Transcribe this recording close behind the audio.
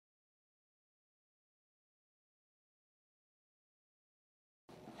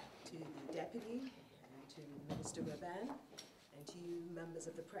Deputy, and to Minister Raban, and to you members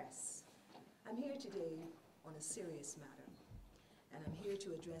of the press. I'm here today on a serious matter, and I'm here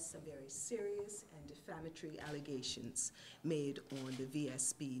to address some very serious and defamatory allegations made on the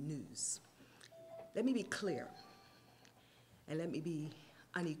VSB News. Let me be clear, and let me be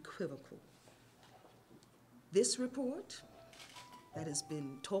unequivocal. This report that has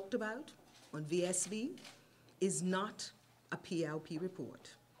been talked about on VSB is not a PLP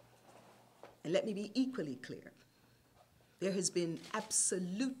report. And let me be equally clear. There has been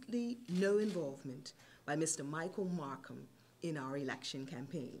absolutely no involvement by Mr. Michael Markham in our election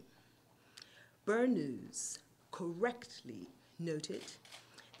campaign. Burn News correctly noted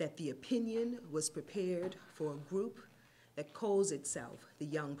that the opinion was prepared for a group that calls itself the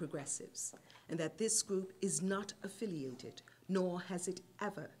Young Progressives, and that this group is not affiliated, nor has it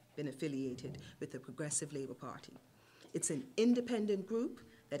ever been affiliated with the Progressive Labour Party. It's an independent group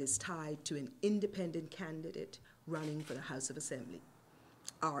that is tied to an independent candidate running for the House of Assembly.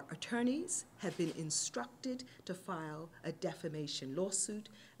 Our attorneys have been instructed to file a defamation lawsuit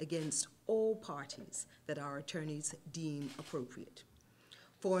against all parties that our attorneys deem appropriate.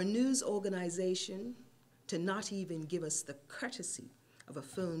 For a news organization to not even give us the courtesy of a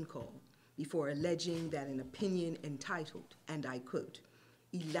phone call before alleging that an opinion entitled, and I quote,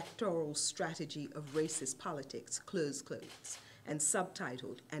 "Electoral Strategy of Racist Politics," close quotes, and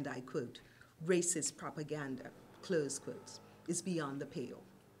subtitled, and I quote, "Racist Propaganda," close quotes, is beyond the pale.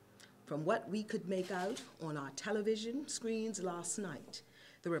 From what we could make out on our television screens last night,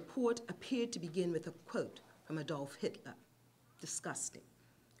 the report appeared to begin with a quote from Adolf Hitler. Disgusting.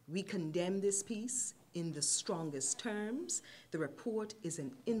 We condemn this piece in the strongest terms. The report is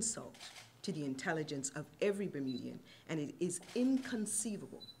an insult to the intelligence of every Bermudian, and it is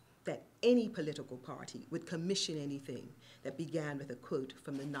inconceivable that any political party would commission anything that began with a quote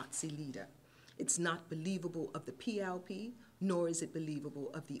from the Nazi leader. It's not believable of the PLP, nor is it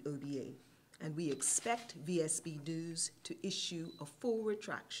believable of the OBA. And we expect VSB News to issue a full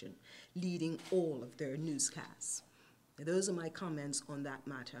retraction leading all of their newscasts. Now, those are my comments on that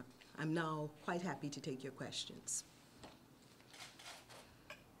matter. I'm now quite happy to take your questions.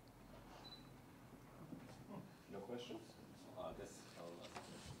 No questions? I guess I'll ask a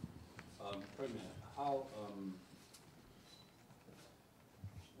question. Premier,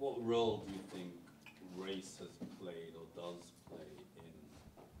 what role do you think race has played or does play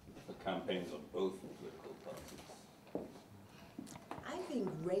in the campaigns of both political parties? I think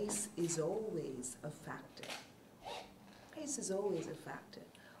race is always a factor. Race is always a factor.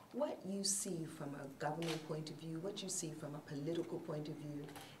 What you see from a government point of view, what you see from a political point of view,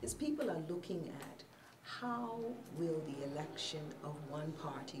 is people are looking at how will the election of one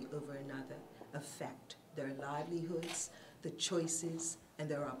party over another affect their livelihoods, the choices, and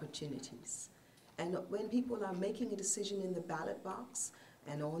their opportunities. And when people are making a decision in the ballot box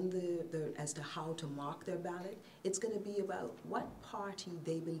and on as to how to mark their ballot, it's going to be about what party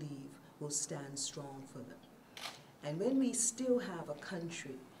they believe will stand strong for them. And when we still have a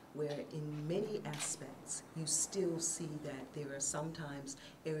country where in many aspects you still see that there are sometimes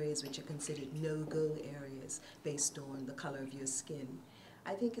areas which are considered no-go areas based on the color of your skin,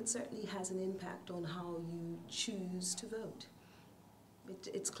 I think it certainly has an impact on how you choose to vote.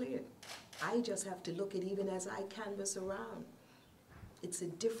 It's clear. I just have to look at, even as I canvass around,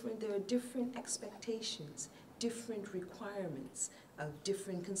 there are different expectations, different requirements of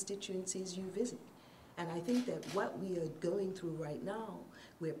different constituencies you visit. And I think that what we are going through right now,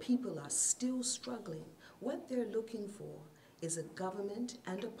 where people are still struggling, what they're looking for is a government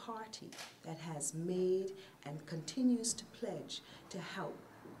and a party that has made and continues to pledge to help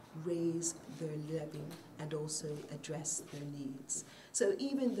raise their living and also address their needs. So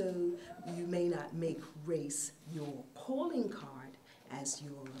even though you may not make race your calling card as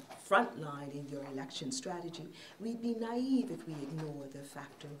your front line in your election strategy, we'd be naive if we ignore the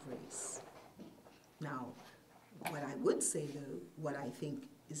factor of race. Now, what I would say, though, what I think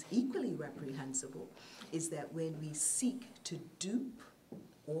is equally reprehensible, is that when we seek to dupe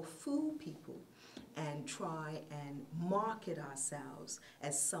or fool people and try and market ourselves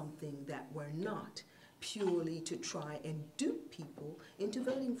as something that we're not, purely to try and dupe people into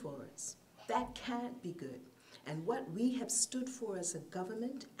voting for us. That can't be good. And what we have stood for as a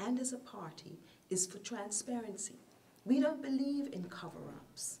government and as a party is for transparency. We don't believe in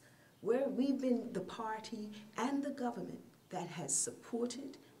cover-ups. We've been the party and the government that has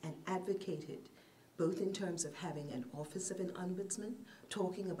supported and advocated, both in terms of having an office of an ombudsman,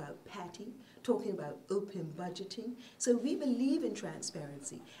 talking about PATI, talking about open budgeting. So we believe in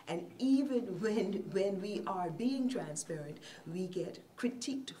transparency, and even when we are being transparent, we get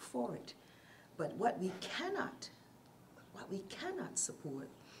critiqued for it. But what we cannot support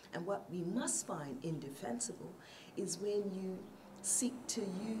and what we must find indefensible is when you seek to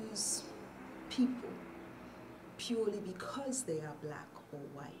use people purely because they are black or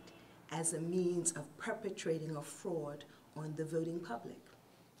white as a means of perpetrating a fraud on the voting public.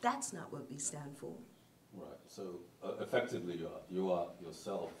 That's not what we stand for. Right. So effectively, you are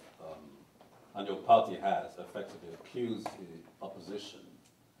yourself, and your party has effectively accused the opposition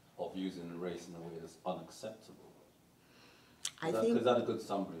of using race in a way that's unacceptable. Is that a good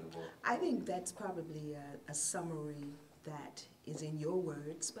summary of what? I think that's probably a summary that is in your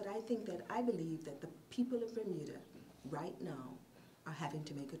words, but I believe that the people of Bermuda right now are having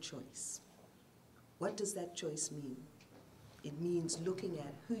to make a choice. What does that choice mean? It means looking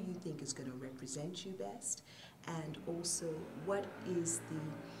at who you think is going to represent you best, and also what is the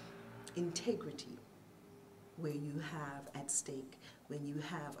integrity where you have at stake when you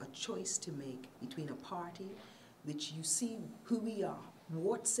have a choice to make between a party which you see who we are,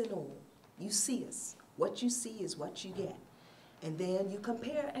 warts and all. You see us. What you see is what you get. And then you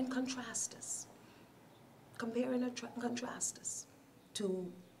compare and contrast us. Compare and contrast us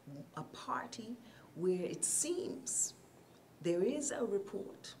to a party where it seems there is a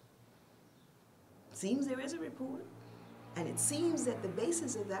report. And it seems that the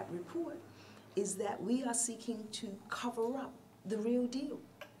basis of that report is that we are seeking to cover up the real deal.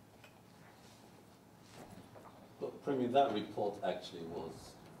 But Premier, that report actually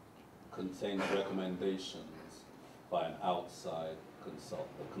contained recommendations by an outside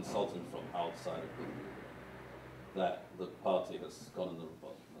consultant from outside of Bermuda, that the party has gone on the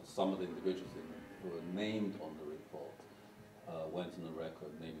report. Some of the individuals who were named on the report went on the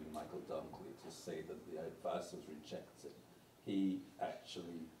record, naming Michael Dunkley, to say that the advice was rejected. He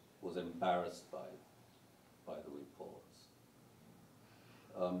actually was embarrassed by the reports.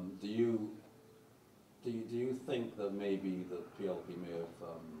 Do you think that maybe the PLP may have,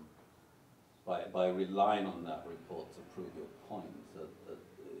 by relying on that report to prove your point, that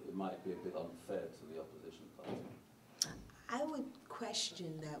it might be a bit unfair to the opposition party? I would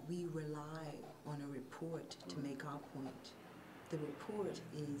question that we rely on a report to make our point. The report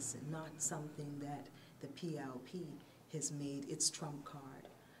is not something that the PLP has made its trump card.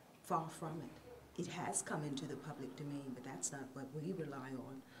 Far from it. It has come into the public domain, but that's not what we rely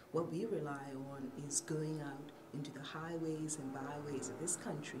on. What we rely on is going out into the highways and byways of this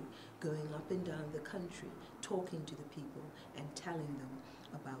country, going up and down the country, talking to the people and telling them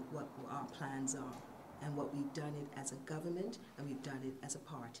about what our plans are and what we've done it as a government and we've done it as a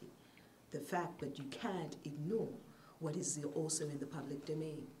party. The fact that you can't ignore what is also in the public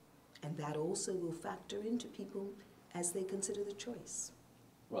domain, and that also will factor into people as they consider the choice.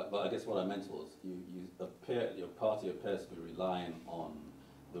 Right, but I guess what I meant was your party appears to be relying on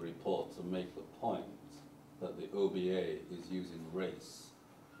the report to make the point that the OBA is using race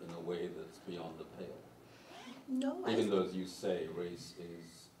in a way that's beyond the pale. No, even though, as you say, race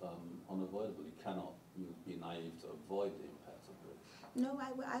is unavoidable. You cannot be naive to avoid the impact of race. No,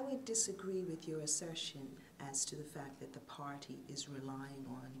 I would disagree with your assertion as to the fact that the party is relying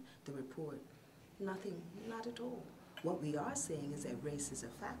on the report. Nothing, not at all. What we are saying is that race is a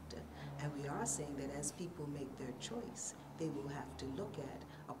factor, and we are saying that as people make their choice, they will have to look at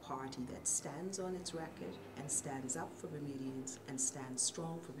a party that stands on its record and stands up for Bermudians and stands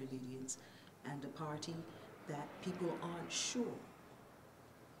strong for Bermudians, and a party that people aren't sure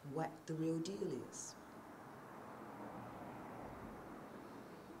what the real deal is.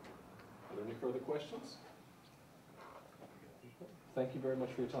 Are there any further questions? Thank you very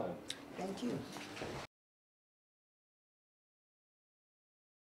much for your time. Thank you.